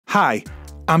Hi,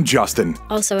 I'm Justin.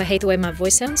 Also, I hate the way my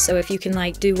voice sounds, so if you can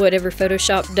do whatever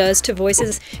Photoshop does to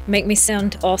voices, make me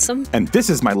sound awesome. And this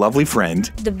is my lovely friend,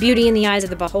 The beauty in the eyes of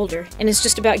the beholder, and it's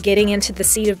just about getting into the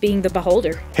seat of being the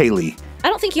beholder. Hayley. I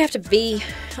don't think you have to be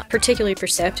particularly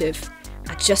perceptive.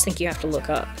 I just think you have to look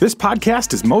up. This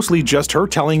podcast is mostly just her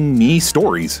telling me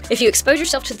stories. If you expose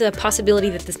yourself to the possibility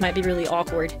that this might be really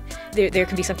awkward, there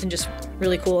can be something just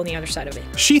really cool on the other side of it.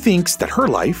 She thinks that her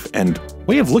life and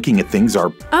way of looking at things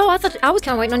are Oh, I was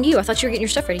kind of waiting on you. I thought you were getting your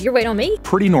stuff ready. You're waiting on me?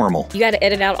 pretty normal. You got to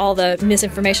edit out all the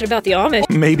misinformation about the Amish.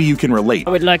 Maybe you can relate.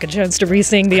 I would like a chance to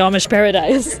re-sing the Amish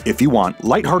Paradise. If you want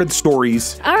lighthearted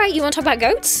stories All right, you want to talk about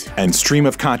goats? and stream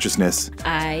of consciousness,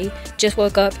 I just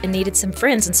woke up and needed some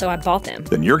friends, and so I bought them.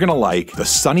 then you're gonna like the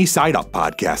Sunny Side Up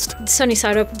podcast. Sunny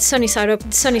side up, sunny side up,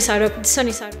 sunny side up,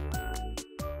 sunny side up.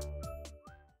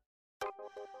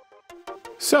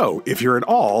 So, if you're at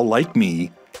all like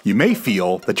me, you may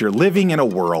feel that you're living in a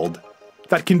world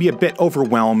that can be a bit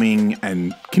overwhelming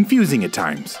and confusing at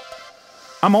times.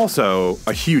 I'm also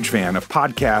a huge fan of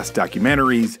podcasts,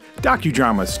 documentaries,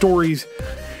 docudramas, stories,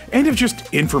 and of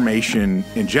just information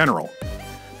in general.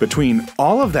 Between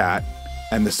all of that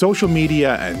and the social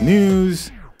media and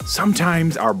news,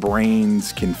 sometimes our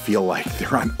brains can feel like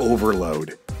they're on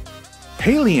overload.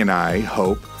 Hayley and I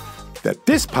hope that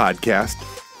this podcast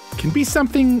can be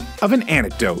something of an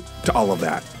antidote to all of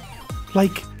that.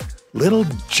 Like little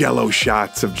jello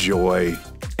shots of joy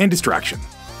and distraction.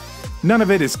 None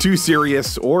of it is too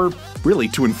serious or really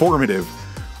too informative.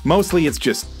 Mostly it's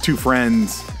just two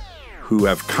friends who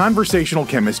have conversational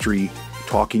chemistry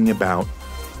talking about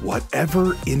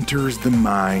whatever enters the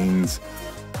minds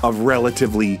of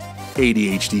relatively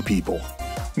ADHD people.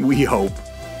 We hope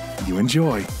you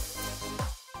enjoy.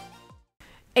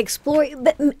 Explore,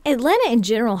 but Atlanta in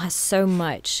general has so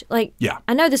much. Yeah.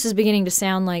 I know this is beginning to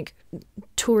sound like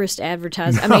tourist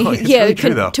advertising. No, I mean, it's really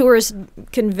true, though. Tourist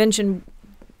convention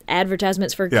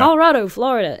advertisements for Yeah. Colorado,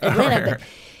 Florida, Atlanta. But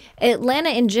Atlanta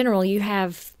in general, you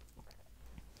have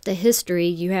the history,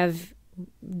 you have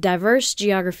diverse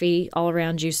geography all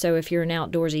around you. So if you're an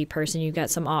outdoorsy person, you've got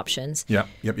some options. Yep.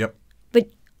 But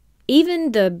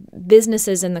even the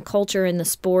businesses and the culture and the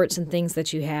sports and things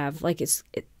that you have,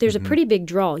 there's a pretty big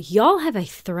draw. Y'all have a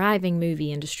thriving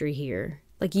movie industry here.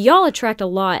 Y'all attract a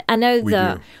lot. I know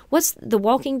what's The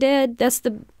Walking Dead? That's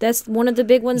one of the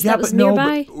big ones that was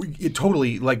nearby.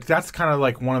 Totally. That's kind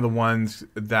of one of the ones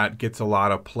that gets a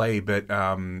lot of play. But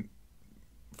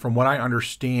from what I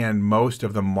understand, most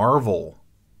of the Marvel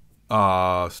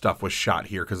stuff was shot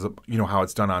here because you know how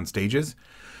it's done on stages.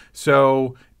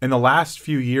 So in the last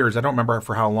few years, I don't remember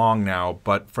for how long now,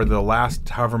 but for the last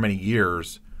however many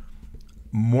years,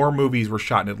 more movies were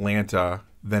shot in Atlanta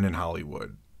than in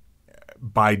Hollywood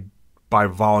by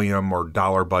volume or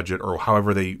dollar budget or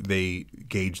however they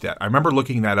gauge that. I remember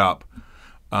looking that up.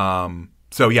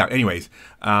 Anyways.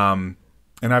 And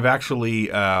I've actually,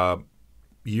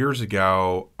 years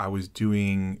ago, I was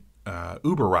doing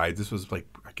Uber rides. This was I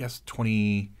guess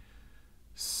 26.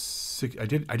 I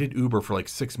did Uber for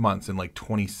 6 months in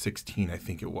 2016, I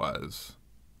think it was.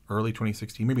 Early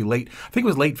 2016, maybe late. I think it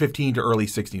was late 15 to early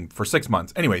 16 for 6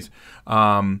 months. Anyways,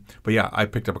 but yeah, I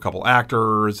picked up a couple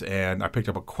actors and I picked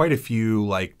up quite a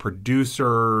few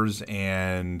producers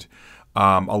and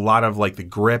a lot of the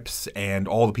grips and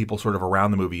all the people sort of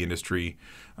around the movie industry.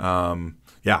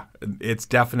 Yeah, it's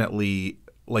definitely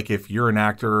if you're an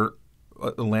actor,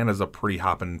 Atlanta's a pretty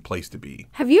hopping place to be.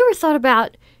 Have you ever thought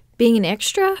about being an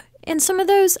extra in some of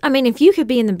those? I mean, if you could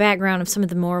be in the background of some of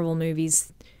the Marvel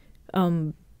movies,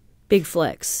 big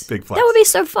flex. Big flex. That would be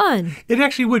so fun. It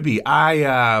actually would be.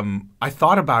 I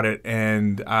thought about it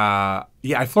and I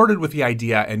flirted with the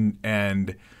idea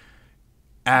and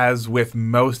as with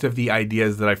most of the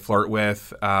ideas that I flirt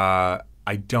with,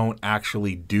 I don't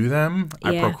actually do them. Yeah.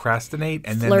 I procrastinate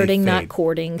and Flirting, then they not fade.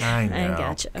 courting. I know.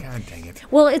 Gotcha. God dang it.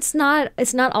 Well, it's not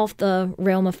off the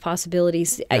realm of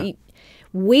possibilities. Yeah.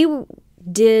 We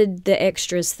did the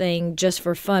extras thing just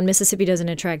for fun. Mississippi doesn't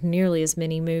attract nearly as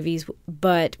many movies,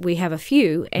 but we have a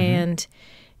few. And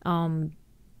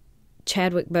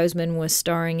Chadwick Boseman was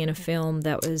starring in a film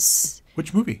that was...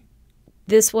 Which movie?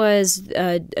 This was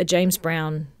a James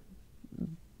Brown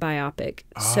biopic.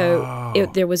 So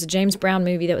there was a James Brown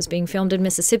movie that was being filmed in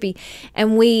Mississippi,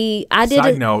 and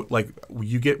Side note,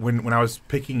 you get when I was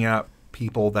picking up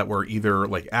people that were either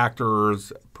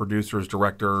actors, producers,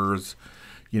 directors,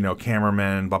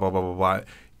 cameramen, blah blah blah blah blah.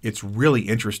 It's really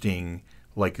interesting.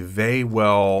 They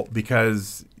will,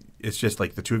 because it's just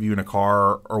the two of you in a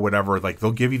car or whatever.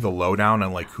 They'll give you the lowdown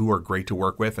on who are great to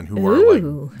work with and who are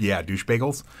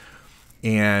douchebaggles.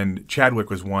 And Chadwick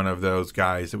was one of those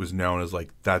guys that was known as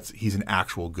like he's an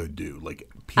actual good dude. Like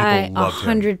people loved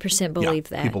him. 100% believe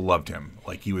that. People loved him.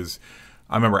 Like he was.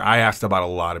 I remember I asked about a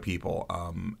lot of people,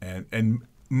 and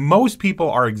most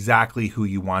people are exactly who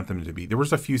you want them to be. There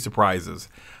was a few surprises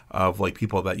of like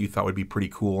people that you thought would be pretty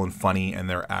cool and funny, and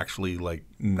they're actually like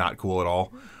not cool at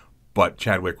all. But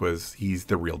Chadwick he's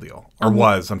the real deal, or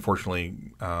was, unfortunately.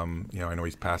 I know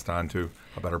he's passed on to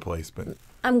a better place, but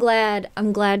I'm glad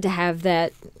to have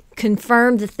that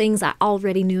confirm the things I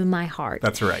already knew in my heart.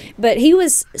 That's right. But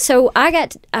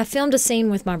I filmed a scene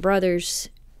with my brothers.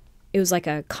 It was like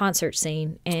a concert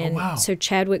scene. And so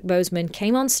Chadwick Boseman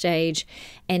came on stage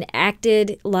and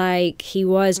acted like he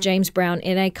was James Brown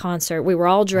in a concert. We were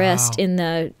all dressed in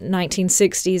the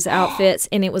 1960s outfits,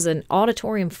 and it was an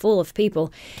auditorium full of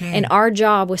people. Dang. And our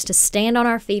job was to stand on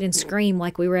our feet and scream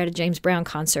like we were at a James Brown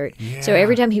concert. Yeah. So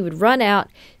every time he would run out,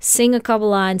 sing a couple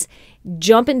lines,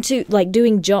 jump into, like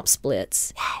doing jump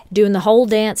splits, doing the whole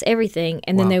dance, everything.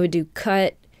 And then they would do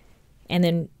cut and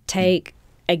then take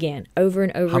again, over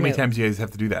and over. How many times do you guys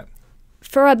have to do that?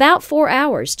 For about 4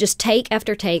 hours, just take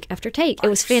after take after take. It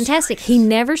was fantastic. He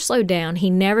never slowed down. He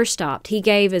never stopped. He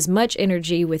gave as much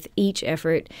energy with each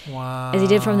effort as he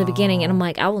did from the beginning. And I'm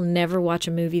like, I will never watch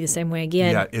a movie the same way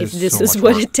again if this is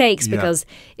what it takes, because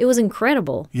it was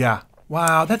incredible. Yeah.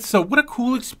 Wow. What a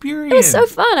cool experience. It was so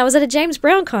fun. I was at a James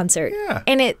Brown concert. Yeah.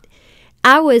 And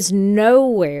I was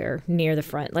nowhere near the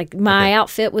front. Like, my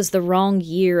outfit was the wrong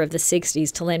year of the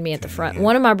 60s to land me at the front.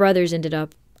 One of my brothers ended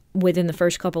up within the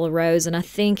first couple of rows, and I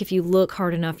think if you look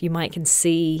hard enough, you might can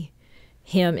see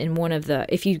him in one of the,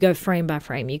 if you go frame by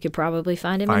frame, you could probably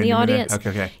find him in the audience.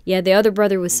 Okay. Yeah, the other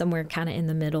brother was somewhere kind of in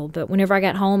the middle. But whenever I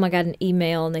got home, I got an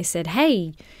email, and they said,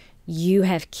 hey, you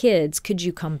have kids. Could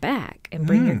you come back and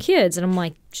bring your kids? And I'm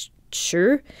like,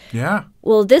 sure. Yeah.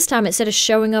 Well, this time, instead of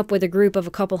showing up with a group of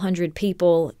a couple hundred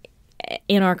people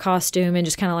in our costume and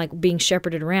just kind of like being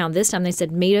shepherded around, this time they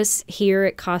said, meet us here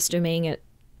at costuming at,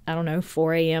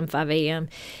 4 a.m., 5 a.m.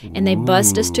 And they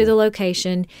bussed us to the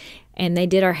location, and they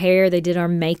did our hair, they did our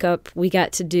makeup. We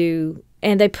got to do,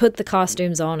 and they put the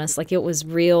costumes on us. Like, it was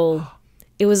real.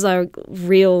 It was a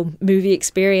real movie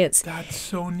experience. That's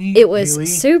so neat. It was Hayley.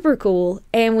 super cool.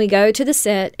 And we go to the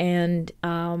set, and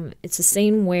it's a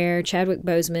scene where Chadwick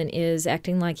Boseman is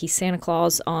acting like he's Santa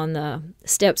Claus on the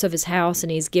steps of his house,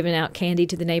 and he's giving out candy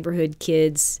to the neighborhood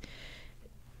kids,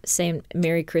 saying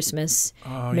Merry Christmas,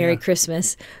 Merry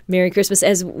Christmas, Merry Christmas,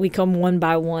 as we come one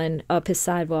by one up his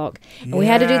sidewalk. And we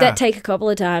had to do that take a couple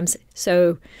of times.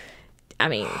 So, I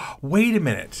mean. Wait a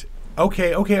minute.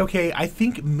 Okay. I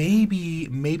think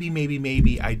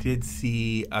maybe I did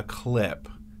see a clip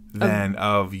then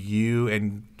of you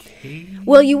and Katie.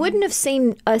 Well, you wouldn't have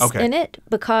seen us in it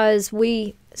because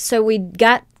we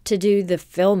got to do the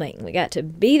filming. We got to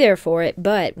be there for it,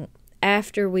 but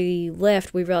after we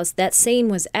left, we realized that scene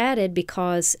was added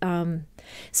because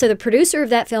so the producer of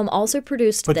that film also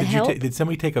produced The Help. Did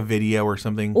somebody take a video or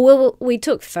something? Well, we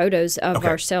took photos of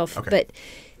ourselves, but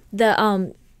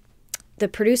the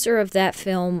producer of that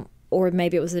film, or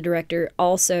maybe it was the director,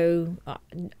 also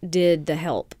did The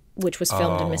Help, which was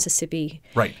filmed in Mississippi.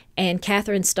 Right. And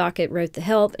Catherine Stockett wrote The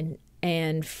Help,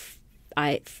 and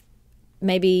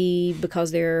maybe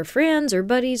because they're friends or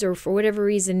buddies, or for whatever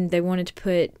reason, they wanted to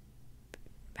put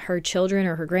her children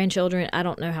or her grandchildren. I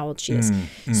don't know how old she is.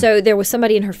 So there was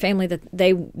somebody in her family that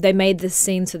they made this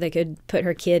scene so they could put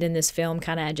her kid in this film,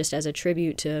 kind of just as a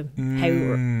tribute to, hey,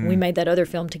 we made that other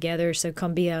film together, so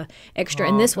come be a extra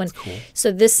in this one. Cool.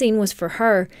 So this scene was for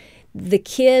her. The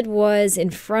kid was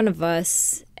in front of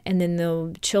us, and then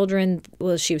the children,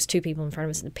 well, she was two people in front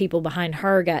of us. The people behind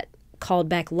her got called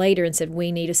back later and said,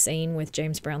 we need a scene with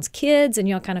James Brown's kids, and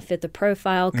y'all kind of fit the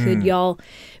profile. Could y'all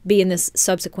be in this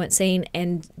subsequent scene?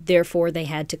 And therefore they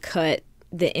had to cut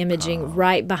the imaging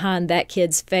right behind that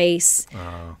kid's face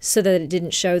so that it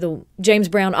didn't show James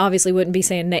Brown obviously wouldn't be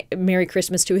saying Merry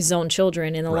Christmas to his own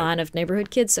children in the line of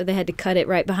neighborhood kids, so they had to cut it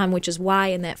right behind, which is why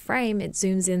in that frame it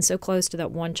zooms in so close to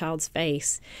that one child's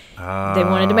face. They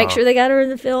wanted to make sure they got her in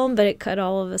the film, but it cut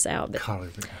all of us out.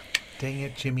 Dang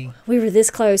it, Jimmy. We were this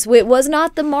close. It was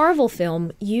not the Marvel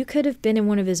film. You could have been in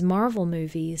one of his Marvel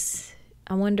movies.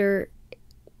 I wonder,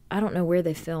 I don't know where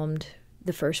they filmed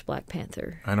the first Black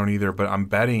Panther. I don't either, but I'm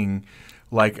betting,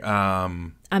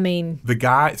 the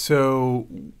guy, so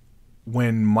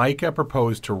when Micah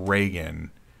proposed to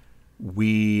Reagan,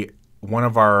 one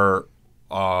of our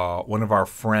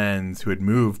friends who had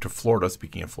moved to Florida,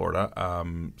 speaking of Florida,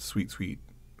 sweet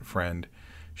friend,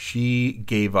 she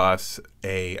gave us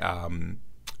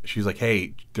she was like,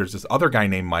 hey, there's this other guy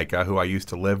named Micah who I used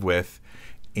to live with,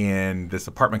 in this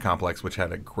apartment complex, which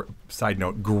had a side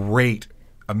note, great,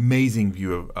 amazing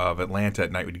view of Atlanta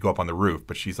at night when you go up on the roof.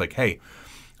 But she's like, hey,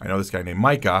 I know this guy named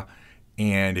Micah,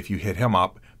 and if you hit him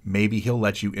up, maybe he'll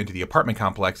let you into the apartment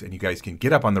complex and you guys can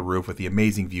get up on the roof with the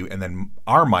amazing view, and then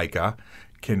our Micah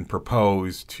can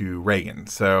propose to Reagan.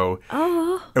 So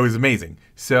it was amazing.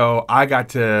 So I got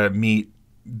to meet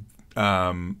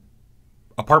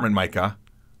apartment Micah,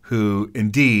 who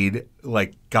indeed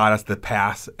like got us the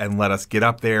pass and let us get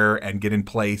up there and get in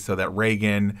place so that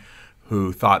Reagan,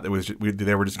 who thought they were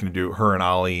just going to do, her and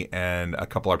Ollie and a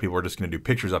couple other people were just going to do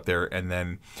pictures up there, and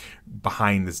then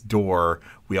behind this door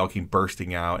we all came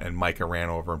bursting out and Micah ran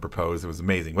over and proposed. It was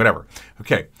amazing. Whatever.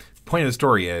 Okay. Point of the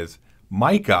story is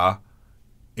Micah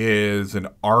is an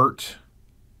art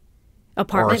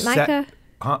Apartment Micah?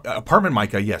 Apartment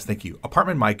Micah, yes, thank you.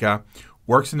 Apartment Micah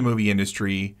works in the movie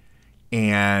industry,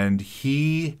 and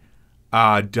he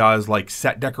does like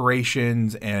set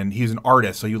decorations, and he's an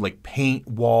artist, so he would like paint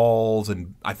walls,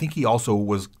 and I think he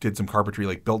also did some carpentry,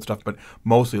 like built stuff, but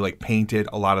mostly like painted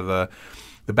a lot of the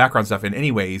background stuff. And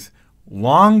anyways,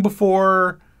 long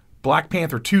before Black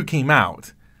Panther 2 came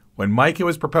out, when Micah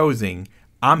was proposing,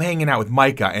 I'm hanging out with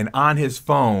Micah, and on his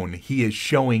phone, he is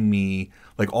showing me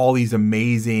like all these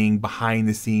amazing behind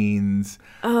the scenes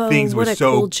things. What was a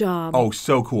so cool job. Oh,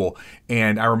 so cool.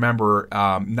 And I remember,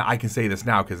 I can say this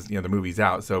now because the movie's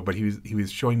out. So, but he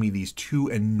was showing me these 2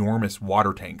 enormous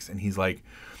water tanks, and he's like,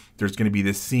 "There's going to be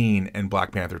this scene in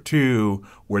Black Panther 2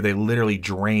 where they literally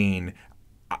drain."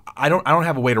 I don't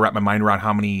have a way to wrap my mind around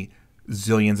how many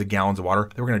zillions of gallons of water.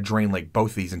 They were going to drain like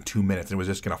both of these in 2 minutes, and it was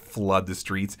just going to flood the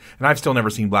streets. And I've still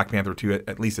never seen Black Panther 2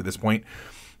 at least at this point.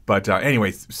 But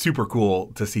anyways, super cool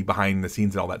to see behind the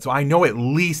scenes and all that. So I know at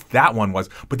least that one was.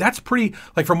 But that's pretty,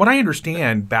 like from what I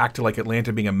understand, back to like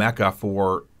Atlanta being a mecca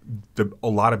for a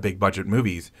lot of big budget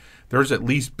movies, there's at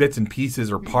least bits and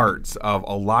pieces or parts of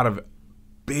a lot of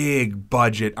big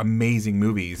budget, amazing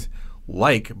movies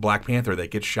like Black Panther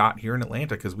that gets shot here in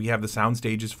Atlanta because we have the sound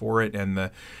stages for it and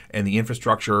the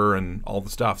infrastructure and all the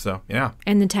stuff. So, yeah.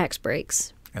 And the tax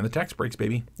breaks. And the tax breaks,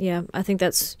 baby. Yeah, I think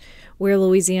that's where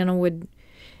Louisiana would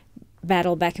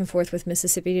battle back and forth with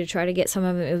Mississippi to try to get some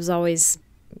of it. It was always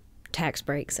tax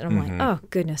breaks. And I'm like, oh,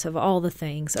 goodness, of all the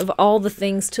things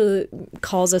to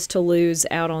cause us to lose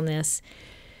out on this.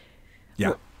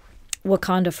 Yeah.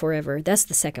 Wakanda Forever. That's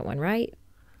the second one, right?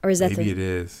 Or is that Maybe it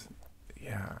is.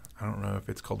 Yeah. I don't know if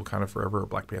it's called Wakanda Forever or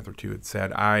Black Panther 2. It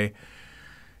said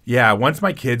once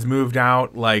my kids moved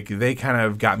out, like they kind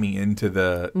of got me into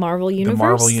the Marvel universe. The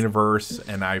Marvel universe,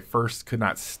 and I first could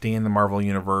not stand the Marvel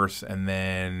universe, and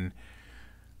then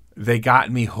they got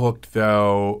me hooked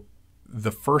though.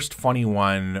 The first funny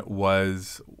one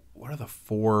was, what are the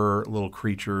 4 little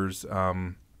creatures?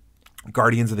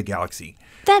 Guardians of the Galaxy.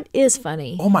 That is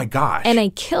funny. Oh my gosh. And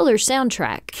a killer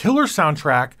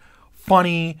soundtrack.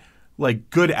 Funny, like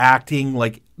good acting,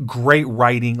 like great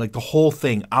writing, like the whole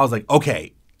thing. I was like,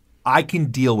 okay, I can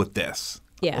deal with this.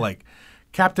 Yeah. Like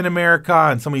Captain America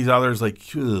and some of these others, like,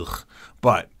 ugh.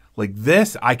 But like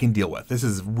this, I can deal with. This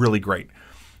is really great.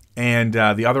 And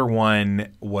the other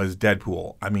one was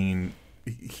Deadpool. I mean,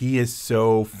 he is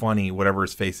so funny, whatever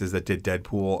his face is that did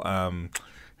Deadpool,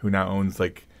 who now owns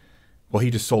like, well, he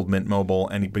just sold Mint Mobile,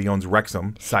 but he owns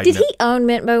Wrexham. Did he own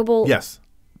Mint Mobile? Yes.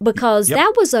 Because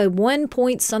that was a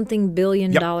 $1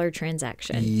 billion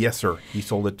transaction. Yes, sir. He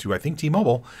sold it to, I think,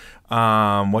 T-Mobile.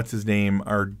 What's his name?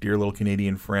 Our dear little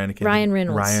Canadian friend. Ryan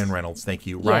Reynolds. Ryan Reynolds. Thank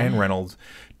you. Yeah. Ryan Reynolds.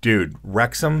 Dude,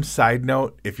 Wrexham, side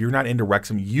note, if you're not into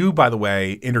Wrexham, you, by the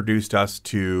way, introduced us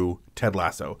to Ted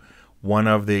Lasso. One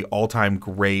of the all-time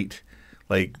great,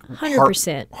 like,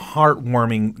 100%.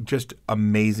 Heartwarming, just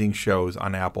amazing shows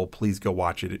on Apple. Please go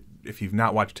watch it. If you've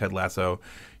not watched Ted Lasso,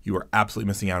 you are absolutely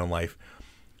missing out on life.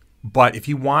 But if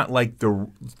you want like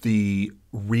the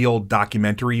real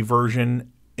documentary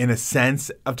version, in a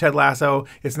sense, of Ted Lasso,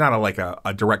 it's not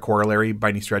a direct corollary by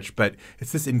any stretch, but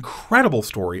it's this incredible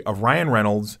story of Ryan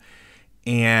Reynolds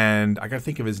and I got to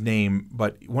think of his name,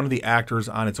 but one of the actors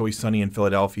on It's Always Sunny in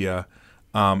Philadelphia.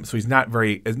 So he's not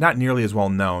nearly as well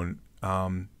known.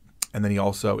 And then he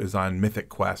also is on Mythic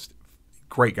Quest.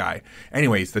 Great guy.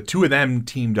 Anyways, the two of them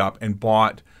teamed up and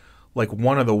bought like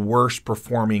one of the worst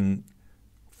performing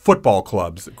football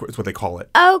clubs, is what they call it.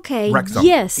 Okay. Wrexham,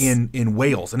 yes. In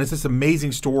Wales. And it's this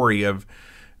amazing story of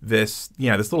this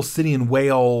little city in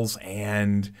Wales,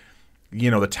 and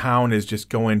the town is just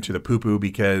going to the poo-poo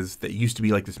because it used to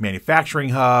be like this manufacturing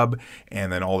hub,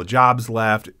 and then all the jobs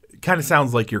left. It kind of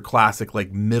sounds like your classic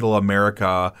like middle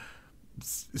America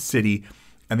city.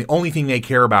 and the only thing they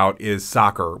care about is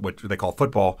soccer, which they call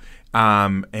football.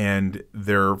 And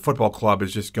their football club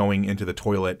is just going into the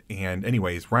toilet. And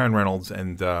anyways, Ryan Reynolds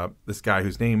and this guy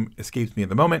whose name escapes me at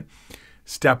the moment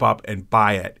step up and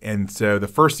buy it. And so the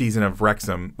first season of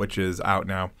Wrexham, which is out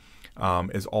now,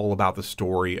 is all about the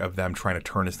story of them trying to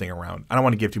turn this thing around. I don't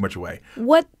want to give too much away.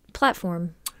 What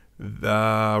platform?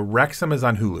 The Wrexham is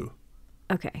on Hulu.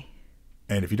 Okay.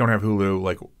 And if you don't have Hulu,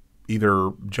 like either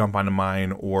jump onto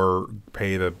mine or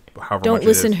pay the however Don't much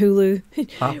listen, it is. Hulu.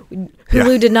 Huh?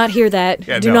 Hulu did not hear that.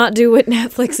 Yeah, do no. not do what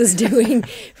Netflix is doing.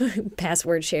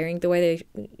 Password sharing, the way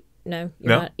they. No,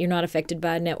 you're not affected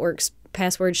by networks'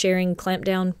 password sharing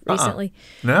clampdown recently.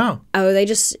 No. Oh, they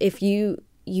just if you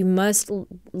must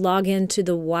log into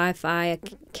the Wi-Fi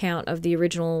account of the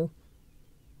original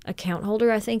account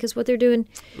holder, I think is what they're doing.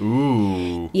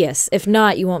 Ooh. Yes, if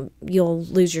not, you'll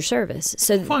lose your service.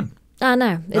 So Fun. I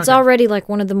know. It's Okay. already like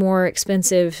one of the more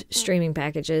expensive streaming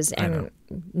packages and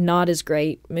not as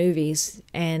great movies.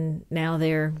 And now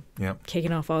they're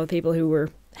kicking off all the people who were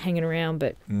hanging around.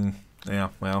 But Yeah,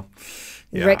 well.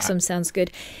 Yeah, Wrexham sounds good.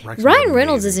 Wrexham's Ryan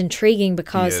Reynolds is amazing. intriguing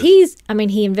because He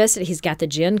he invested, he's got the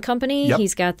gin company. Yep.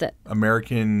 He's got the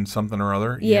American something or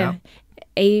other.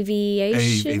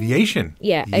 aviation. Aviation.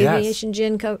 Yeah, Yes. aviation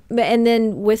gin and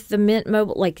then with the Mint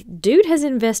Mobile, like, dude has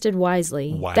invested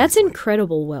wisely. That's Wisely.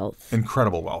 incredible wealth.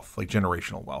 Incredible wealth, like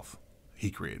generational wealth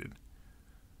he created.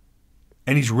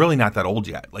 And he's really not that old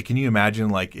yet. Like, can you imagine,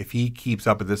 like, if he keeps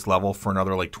up at this level for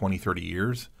another, like, 20, 30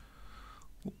 years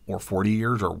or 40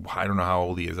 years, or I don't know how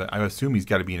old he is. I assume he's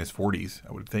got to be in his 40s,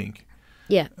 I would think.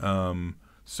 Yeah.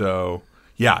 So,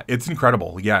 yeah, it's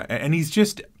incredible. Yeah, and he's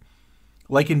just,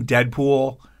 like in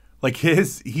Deadpool, like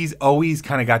he's always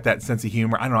kind of got that sense of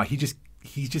humor. I don't know.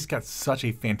 He's just got such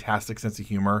a fantastic sense of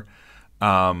humor.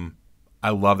 I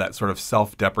love that sort of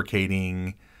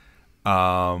self-deprecating.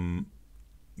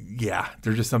 Yeah,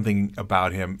 there's just something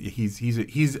about him. He's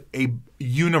a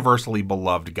universally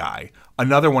beloved guy.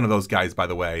 Another one of those guys, by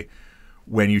the way,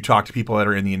 when you talk to people that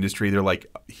are in the industry, they're like,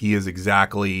 he is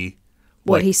exactly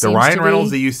what like, he the seems Ryan to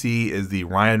Reynolds be. that you see is the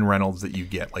Ryan Reynolds that you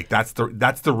get. Like that's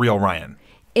the real Ryan.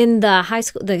 In the high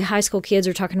school kids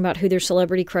are talking about who their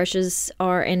celebrity crushes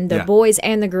are, and the Yeah. boys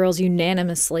and the girls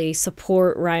unanimously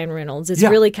support Ryan Reynolds. It's Yeah.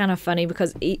 really kind of funny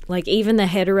because like even the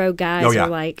hetero guys Oh, yeah. are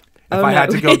like, If oh, I no. had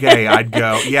to go gay, I'd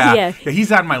go. Yeah, Yeah.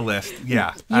 He's on my list.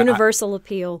 Yeah, Universal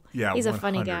appeal. yeah, He's a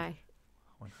funny 100. guy.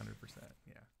 100%.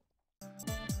 Yeah.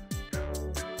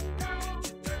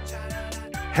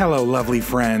 Hello, lovely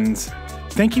friends.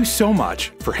 Thank you so much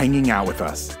for hanging out with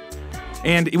us.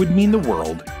 And it would mean the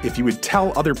world if you would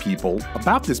tell other people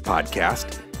about this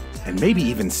podcast and maybe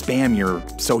even spam your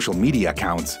social media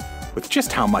accounts with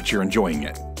just how much you're enjoying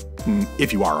it.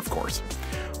 If you are, of course.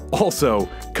 Also,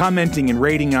 commenting and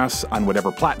rating us on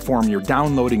whatever platform you're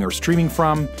downloading or streaming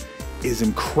from is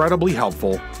incredibly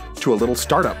helpful to a little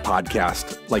startup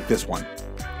podcast like this one.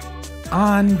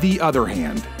 On the other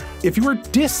hand, if you are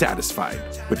dissatisfied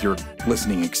with your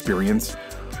listening experience,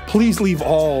 please leave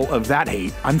all of that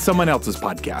hate on someone else's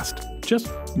podcast.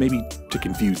 Just maybe to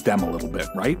confuse them a little bit,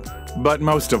 right? But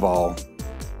most of all,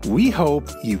 we hope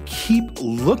you keep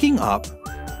looking up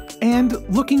and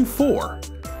looking for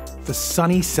the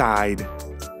sunny side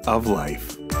of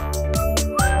life.